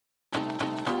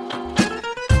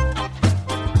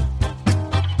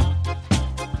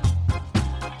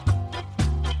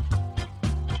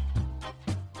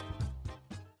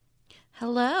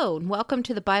Hello, and welcome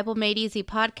to the Bible Made Easy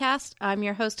podcast. I'm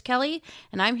your host, Kelly,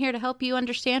 and I'm here to help you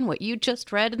understand what you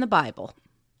just read in the Bible.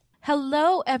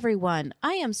 Hello, everyone.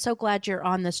 I am so glad you're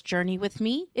on this journey with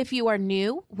me. If you are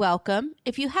new, welcome.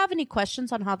 If you have any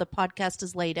questions on how the podcast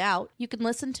is laid out, you can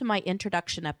listen to my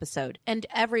introduction episode. And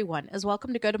everyone is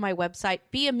welcome to go to my website,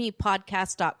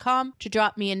 bemepodcast.com, to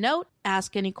drop me a note,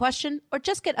 ask any question, or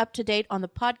just get up to date on the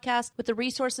podcast with the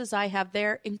resources I have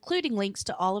there, including links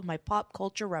to all of my pop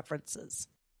culture references.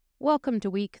 Welcome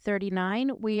to week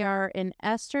 39. We are in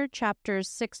Esther chapters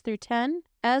 6 through 10,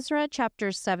 Ezra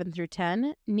chapters 7 through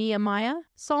 10, Nehemiah,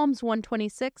 Psalms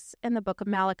 126, and the book of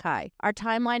Malachi. Our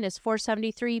timeline is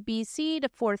 473 BC to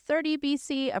 430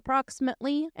 BC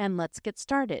approximately, and let's get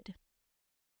started.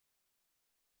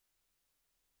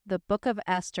 The book of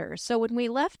Esther. So when we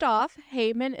left off,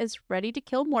 Haman is ready to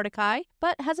kill Mordecai,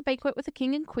 but has a banquet with the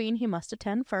king and queen he must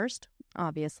attend first,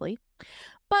 obviously.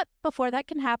 But before that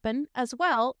can happen, as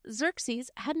well,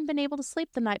 Xerxes hadn't been able to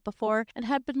sleep the night before and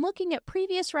had been looking at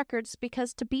previous records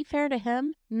because, to be fair to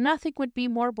him, nothing would be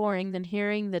more boring than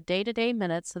hearing the day-to-day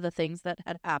minutes of the things that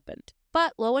had happened.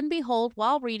 But lo and behold,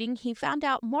 while reading, he found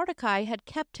out Mordecai had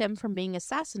kept him from being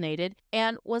assassinated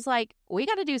and was like, we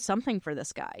got to do something for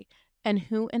this guy. And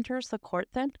who enters the court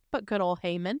then but good old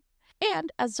Haman?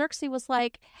 And as Xerxes was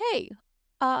like, hey,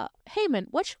 Haman,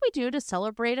 what should we do to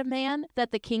celebrate a man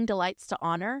that the king delights to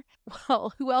honor?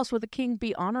 Well, who else would the king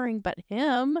be honoring but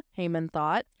him? Haman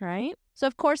thought, right? So,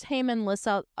 of course, Haman lists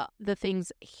out the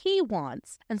things he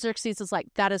wants. And Xerxes is like,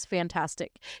 that is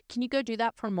fantastic. Can you go do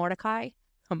that for Mordecai?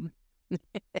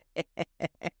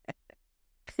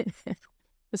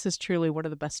 This is truly one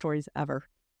of the best stories ever.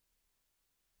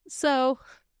 So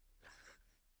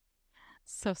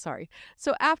sorry.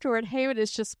 So afterward, Haman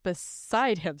is just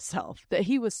beside himself that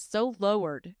he was so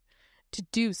lowered to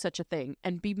do such a thing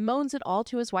and bemoans it all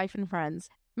to his wife and friends.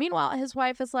 Meanwhile, his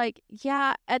wife is like,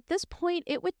 yeah, at this point,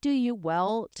 it would do you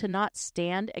well to not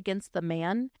stand against the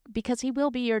man because he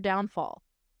will be your downfall.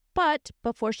 But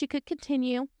before she could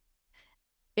continue,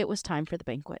 it was time for the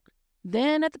banquet.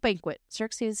 Then at the banquet,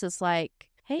 Xerxes is like,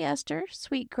 hey, Esther,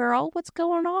 sweet girl, what's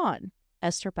going on?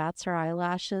 Esther bats her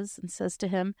eyelashes and says to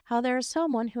him how there is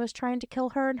someone who is trying to kill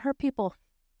her and her people.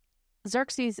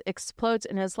 Xerxes explodes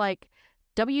and is like,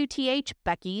 WTH,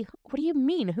 Becky, what do you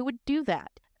mean? Who would do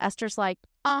that? Esther's like,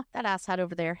 that asshat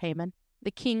over there, Haman. The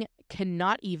king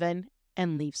cannot even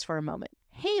and leaves for a moment.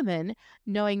 Haman,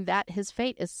 knowing that his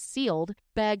fate is sealed,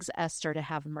 begs Esther to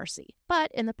have mercy, but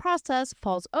in the process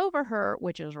falls over her,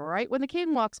 which is right when the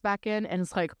king walks back in and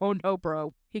is like, oh no,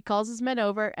 bro. He calls his men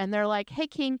over and they're like, hey,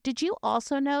 king, did you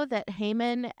also know that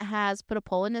Haman has put a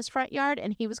pole in his front yard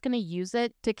and he was going to use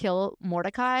it to kill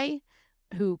Mordecai,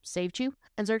 who saved you?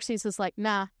 And Xerxes is like,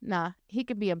 nah, he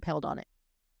could be impaled on it.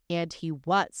 And he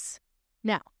was.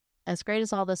 Now, as great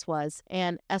as all this was,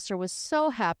 and Esther was so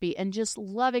happy and just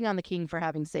loving on the king for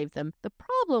having saved them, the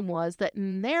problem was that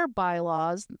in their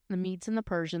bylaws, the Medes and the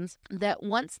Persians, that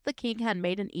once the king had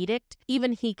made an edict,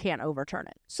 even he can't overturn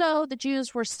it. So the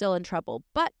Jews were still in trouble,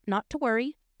 but not to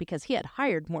worry, because he had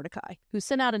hired Mordecai, who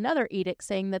sent out another edict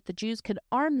saying that the Jews could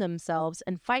arm themselves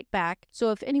and fight back,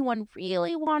 so if anyone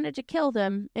really wanted to kill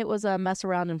them, it was a mess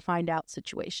around and find out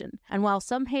situation. And while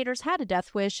some haters had a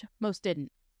death wish, most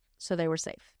didn't. So they were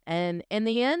safe. And in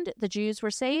the end, the Jews were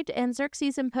saved, and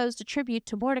Xerxes imposed a tribute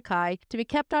to Mordecai to be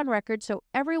kept on record so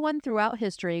everyone throughout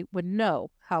history would know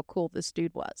how cool this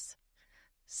dude was.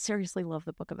 Seriously love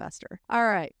the book of Esther. All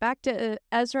right, back to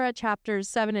Ezra chapters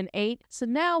 7 and 8. So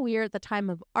now we are at the time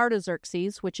of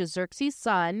Artaxerxes, which is Xerxes'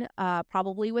 son,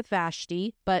 probably with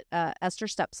Vashti, but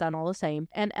Esther's stepson all the same.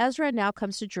 And Ezra now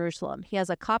comes to Jerusalem. He has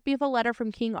a copy of a letter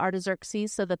from King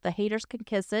Artaxerxes so that the haters can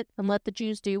kiss it and let the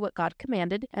Jews do what God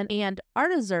commanded. And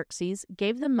Artaxerxes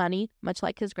gave them money, much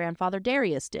like his grandfather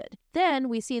Darius did. Then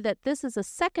we see that this is a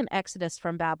second exodus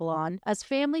from Babylon, as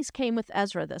families came with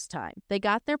Ezra this time. They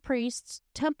got their priests,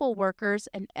 temple workers,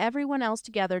 and everyone else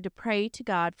together to pray to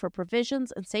God for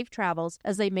provisions and safe travels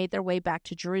as they made their way back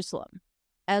to Jerusalem.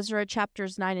 Ezra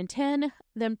chapters 9 and 10,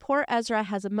 then poor Ezra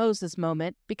has a Moses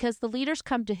moment because the leaders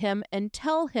come to him and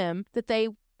tell him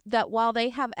that while they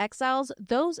have exiles,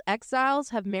 those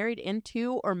exiles have married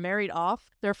into or married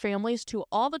off their families to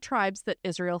all the tribes that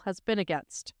Israel has been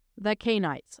against. The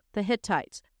Canaanites, the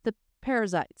Hittites, the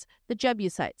Perizzites, the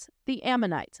Jebusites, the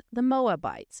Ammonites, the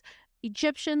Moabites,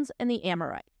 Egyptians, and the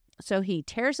Amorites. So he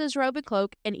tears his robe and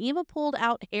cloak and even pulled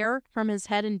out hair from his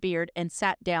head and beard and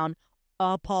sat down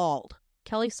appalled.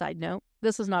 Kelly, side note,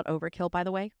 this is not overkill, by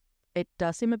the way. It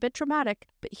does seem a bit dramatic,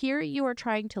 but here you are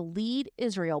trying to lead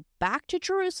Israel back to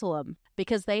Jerusalem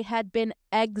because they had been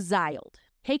exiled,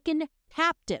 taken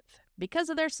captive because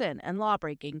of their sin and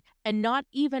lawbreaking, and not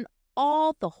even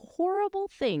all the horrible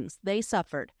things they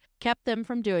suffered kept them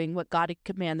from doing what God had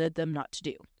commanded them not to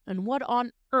do. And what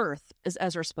on earth is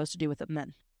Ezra supposed to do with them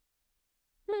then?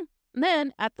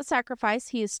 Then, at the sacrifice,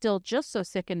 he is still just so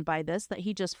sickened by this that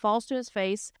he just falls to his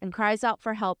face and cries out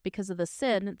for help because of the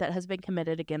sin that has been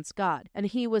committed against God. And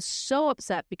he was so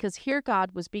upset because here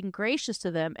God was being gracious to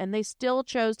them and they still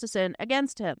chose to sin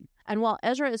against him. And while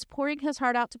Ezra is pouring his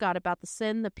heart out to God about the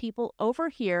sin, the people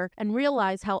overhear and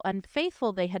realize how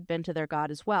unfaithful they had been to their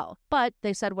God as well. But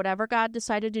they said whatever God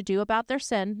decided to do about their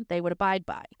sin, they would abide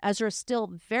by. Ezra, still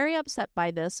very upset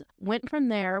by this, went from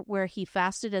there where he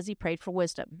fasted as he prayed for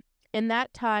wisdom. In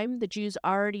that time, the Jews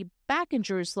already back in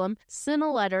Jerusalem sent a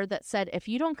letter that said, if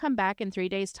you don't come back in 3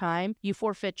 days' time, you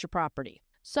forfeit your property.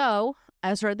 So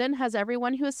Ezra then has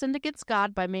everyone who has sinned against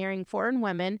God by marrying foreign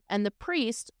women, and the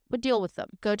priest would deal with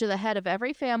them, go to the head of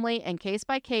every family and case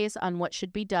by case on what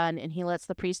should be done, and he lets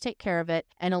the priest take care of it,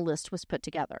 and a list was put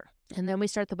together. And then we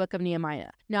start the book of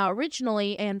Nehemiah. Now,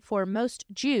 originally, and for most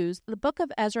Jews, the book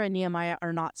of Ezra and Nehemiah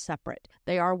are not separate.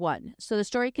 They are one. So the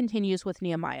story continues with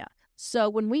Nehemiah.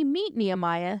 So when we meet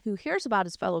Nehemiah, who hears about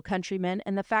his fellow countrymen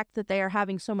and the fact that they are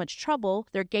having so much trouble,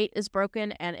 their gate is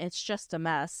broken and it's just a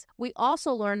mess, we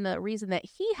also learn the reason that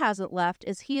he hasn't left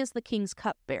is he is the king's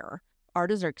cupbearer,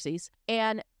 Artaxerxes,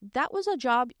 and that was a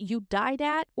job you died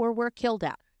at or were killed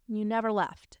at. You never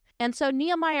left. And so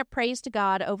Nehemiah prays to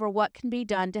God over what can be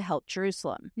done to help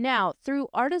Jerusalem. Now, through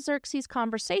Artaxerxes'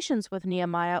 conversations with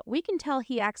Nehemiah, we can tell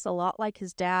he acts a lot like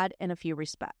his dad in a few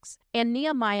respects. And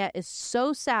Nehemiah is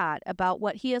so sad about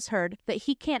what he has heard that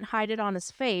he can't hide it on his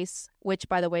face, which,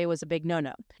 by the way, was a big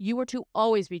no-no. You were to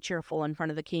always be cheerful in front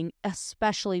of the king,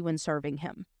 especially when serving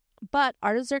him. But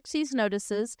Artaxerxes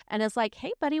notices and is like,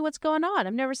 hey, buddy, what's going on?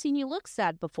 I've never seen you look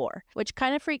sad before, which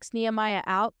kind of freaks Nehemiah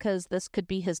out because this could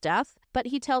be his death. But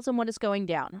he tells him what is going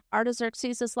down.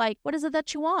 Artaxerxes is like, what is it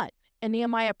that you want? And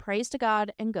Nehemiah prays to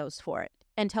God and goes for it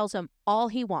and tells him all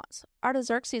he wants.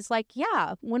 Artaxerxes is like,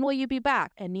 yeah, when will you be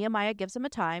back? And Nehemiah gives him a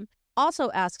time, also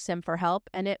asks him for help,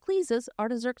 and it pleases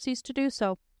Artaxerxes to do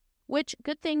so. Which,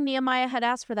 good thing Nehemiah had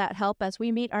asked for that help as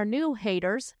we meet our new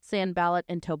haters, Sanballat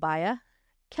and Tobiah.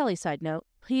 Kelly side note,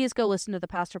 please go listen to the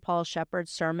Pastor Paul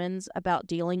Shepherd's sermons about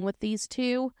dealing with these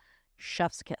two.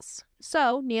 Chef's kiss.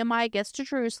 So Nehemiah gets to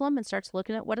Jerusalem and starts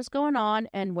looking at what is going on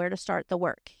and where to start the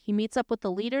work. He meets up with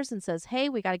the leaders and says, hey,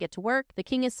 we got to get to work. The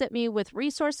king has sent me with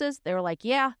resources. They were like,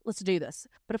 yeah, let's do this.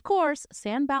 But of course,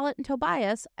 Sanballat and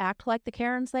Tobias act like the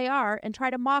Karens they are and try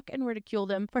to mock and ridicule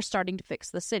them for starting to fix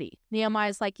the city.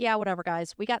 Nehemiah's like, yeah, whatever,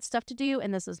 guys. We got stuff to do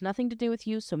and this has nothing to do with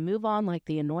you, so move on like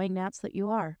the annoying gnats that you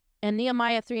are. In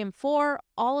Nehemiah 3 and 4,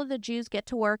 all of the Jews get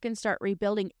to work and start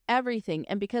rebuilding everything.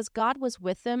 And because God was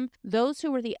with them, those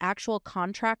who were the actual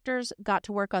contractors got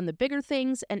to work on the bigger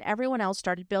things, and everyone else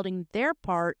started building their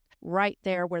part right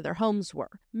there where their homes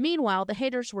were. Meanwhile, the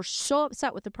haters were so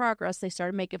upset with the progress, they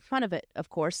started making fun of it, of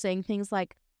course, saying things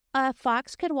like, a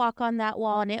fox could walk on that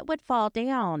wall and it would fall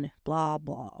down, blah,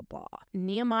 blah, blah.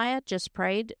 Nehemiah just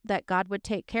prayed that God would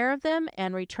take care of them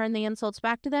and return the insults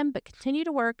back to them, but continue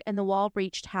to work, and the wall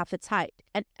reached half its height.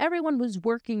 And everyone was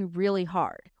working really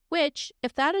hard, which,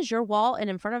 if that is your wall and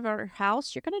in front of our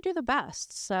house, you're going to do the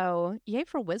best. So, yay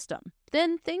for wisdom.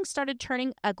 Then things started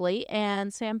turning ugly,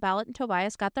 and Sanballat and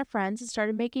Tobias got their friends and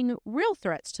started making real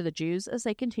threats to the Jews as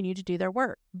they continued to do their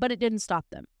work. But it didn't stop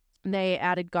them. They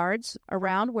added guards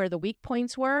around where the weak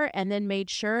points were and then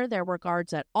made sure there were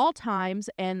guards at all times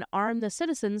and armed the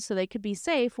citizens so they could be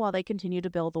safe while they continued to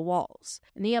build the walls.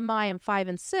 Nehemiah 5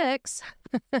 and 6,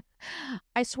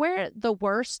 I swear the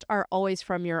worst are always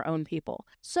from your own people.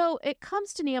 So it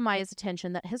comes to Nehemiah's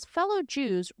attention that his fellow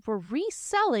Jews were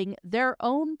reselling their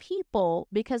own people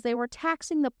because they were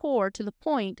taxing the poor to the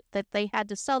point that they had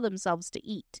to sell themselves to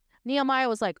eat. Nehemiah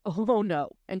was like, oh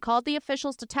no, and called the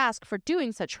officials to task for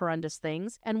doing such horrendous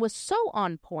things, and was so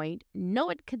on point, no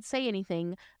one could say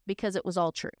anything because it was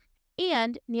all true.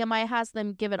 And Nehemiah has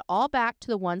them give it all back to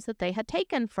the ones that they had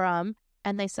taken from,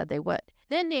 and they said they would.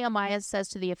 Then Nehemiah says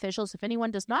to the officials, if anyone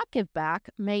does not give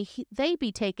back, may they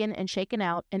be taken and shaken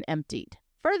out and emptied.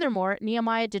 Furthermore,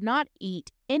 Nehemiah did not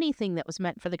eat anything that was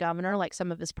meant for the governor like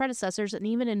some of his predecessors, and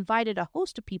even invited a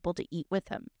host of people to eat with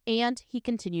him. And he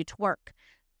continued to work.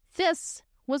 This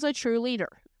was a true leader.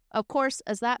 Of course,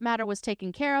 as that matter was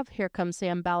taken care of, here comes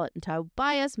Sanballat and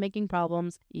Tobias making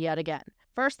problems yet again.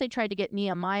 First, they tried to get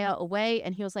Nehemiah away,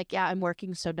 and he was like, yeah, I'm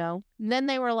working, so no. And then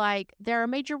they were like, there are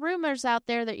major rumors out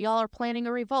there that y'all are planning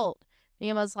a revolt.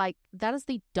 Nehemiah's like, that is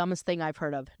the dumbest thing I've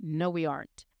heard of. No, we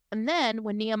aren't. And then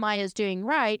when Nehemiah is doing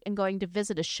right and going to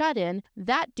visit a shut-in,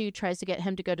 that dude tries to get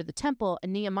him to go to the temple,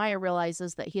 and Nehemiah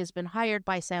realizes that he has been hired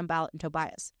by Sanballat and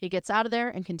Tobias. He gets out of there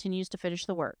and continues to finish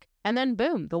the work. And then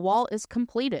boom, the wall is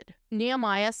completed.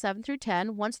 Nehemiah 7 through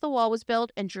 10, once the wall was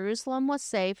built and Jerusalem was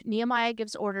safe, Nehemiah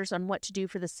gives orders on what to do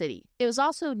for the city. It was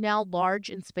also now large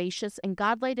and spacious, and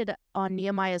God laid it on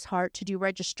Nehemiah's heart to do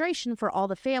registration for all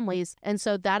the families, and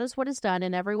so that is what is done,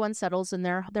 and everyone settles in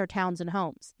their towns and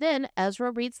homes. Then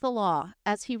Ezra reads the law.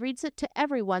 As he reads it to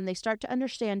everyone, they start to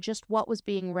understand just what was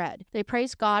being read. They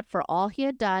praise God for all he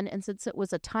had done, and since it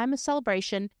was a time of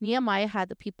celebration, Nehemiah had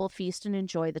the people feast and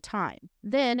enjoy the time.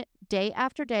 Then, day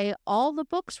after day, all the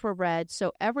books were read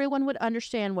so everyone would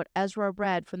understand what Ezra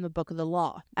read from the book of the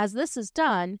law. As this is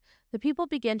done, the people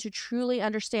begin to truly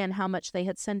understand how much they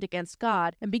had sinned against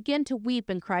God and begin to weep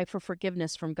and cry for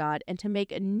forgiveness from God and to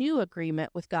make a new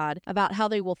agreement with God about how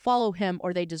they will follow him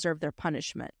or they deserve their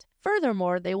punishment.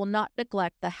 Furthermore, they will not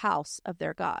neglect the house of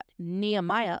their God.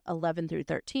 Nehemiah 11 through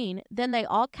 13, then they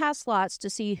all cast lots to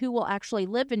see who will actually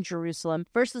live in Jerusalem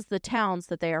versus the towns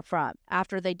that they are from.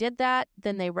 After they did that,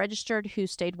 then they registered who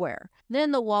stayed where.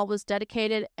 Then the wall was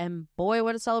dedicated, and boy,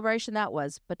 what a celebration that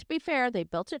was. But to be fair, they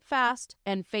built it fast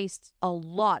and faced a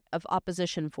lot of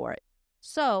opposition for it.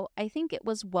 So I think it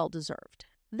was well-deserved.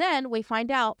 Then we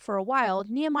find out for a while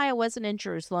Nehemiah wasn't in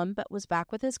Jerusalem but was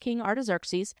back with his king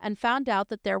Artaxerxes and found out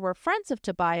that there were friends of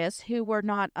Tobias who were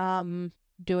not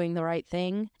doing the right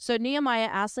thing. So Nehemiah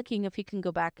asked the king if he can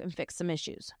go back and fix some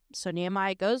issues. So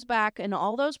Nehemiah goes back, and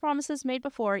all those promises made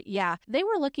before, yeah, they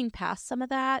were looking past some of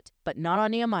that, but not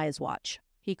on Nehemiah's watch.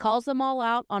 He calls them all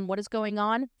out on what is going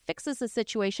on, fixes the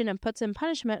situation, and puts in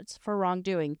punishments for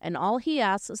wrongdoing. And all he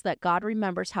asks is that God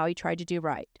remembers how he tried to do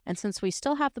right. And since we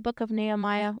still have the book of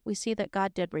Nehemiah, we see that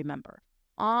God did remember.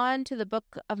 On to the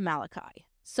book of Malachi.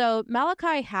 So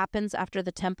Malachi happens after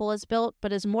the temple is built,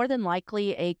 but is more than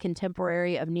likely a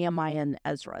contemporary of Nehemiah and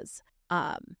Ezra's.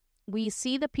 We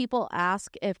see the people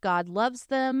ask if God loves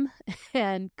them,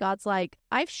 and God's like,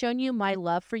 I've shown you my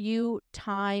love for you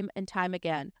time and time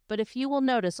again. But if you will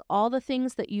notice all the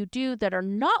things that you do that are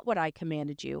not what I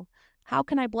commanded you, how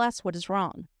can I bless what is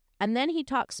wrong? And then he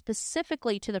talks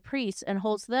specifically to the priests and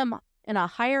holds them in a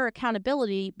higher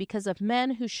accountability because of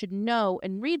men who should know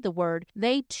and read the word.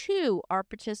 They too are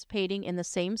participating in the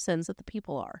same sins that the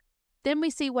people are. Then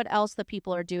we see what else the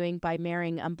people are doing by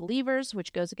marrying unbelievers,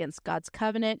 which goes against God's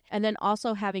covenant, and then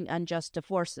also having unjust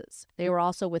divorces. They were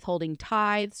also withholding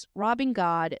tithes, robbing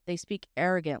God. They speak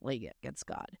arrogantly against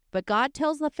God. But God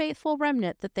tells the faithful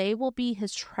remnant that they will be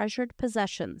his treasured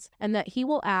possessions, and that he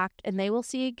will act, and they will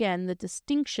see again the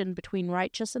distinction between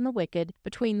righteous and the wicked,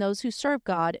 between those who serve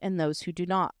God and those who do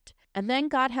not. And then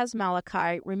God has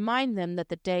Malachi remind them that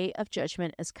the day of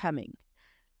judgment is coming.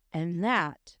 And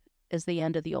that is the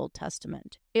end of the Old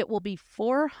Testament. It will be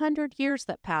 400 years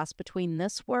that pass between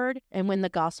this word and when the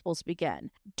Gospels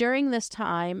begin. During this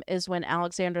time is when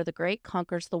Alexander the Great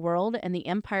conquers the world and the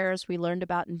empires we learned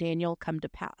about in Daniel come to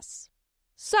pass.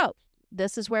 So,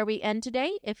 this is where we end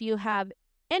today. If you have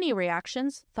any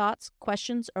reactions, thoughts,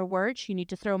 questions, or words you need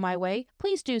to throw my way,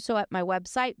 please do so at my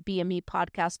website,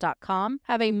 bmepodcast.com.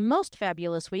 Have a most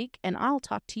fabulous week, and I'll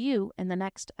talk to you in the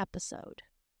next episode.